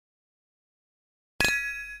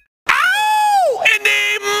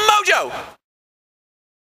go!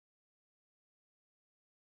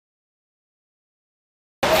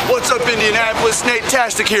 What's up, Indianapolis?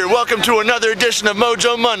 Nate-tastic here. Welcome to another edition of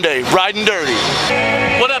Mojo Monday, Riding Dirty.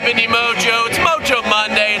 What up, Indy Mojo? It's Mojo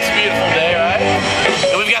Monday. It's a beautiful day, right?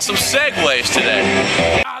 And we've got some Segways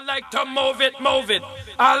today. I like to move it, move it.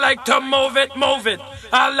 I like to move it, move it.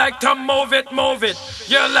 I like to move it, move it.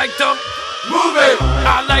 You like to move it.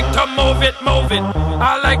 I like to move it, move it.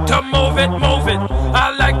 I like to move it, move it.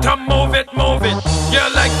 I like to move it, move it. You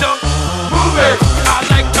like to move it. I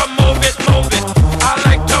like to move it, move it. I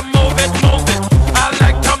like to move it, move it. I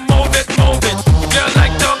like to move it, move it. You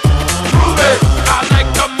like to move it. I like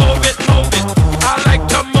to move it, move it. I like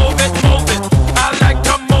to move it, move it. I like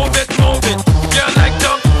to move it, move it. You like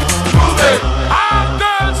to move it. All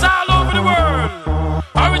girls all over the world.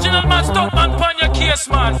 Original man, stunt man, pon your case,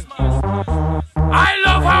 man. I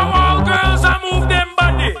love how all girls are move them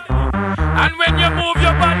body. And when you move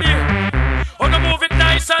your body, wanna move it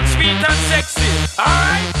nice and sweet and sexy.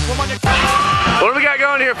 Alright? What do we got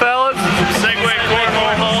going here, fellas? Segway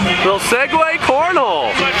cornhole. Little Segway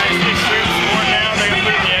cornhole.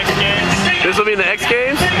 This will be in the X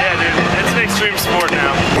Games? Yeah, dude. It's an extreme sport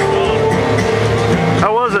now.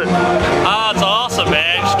 How was it? It's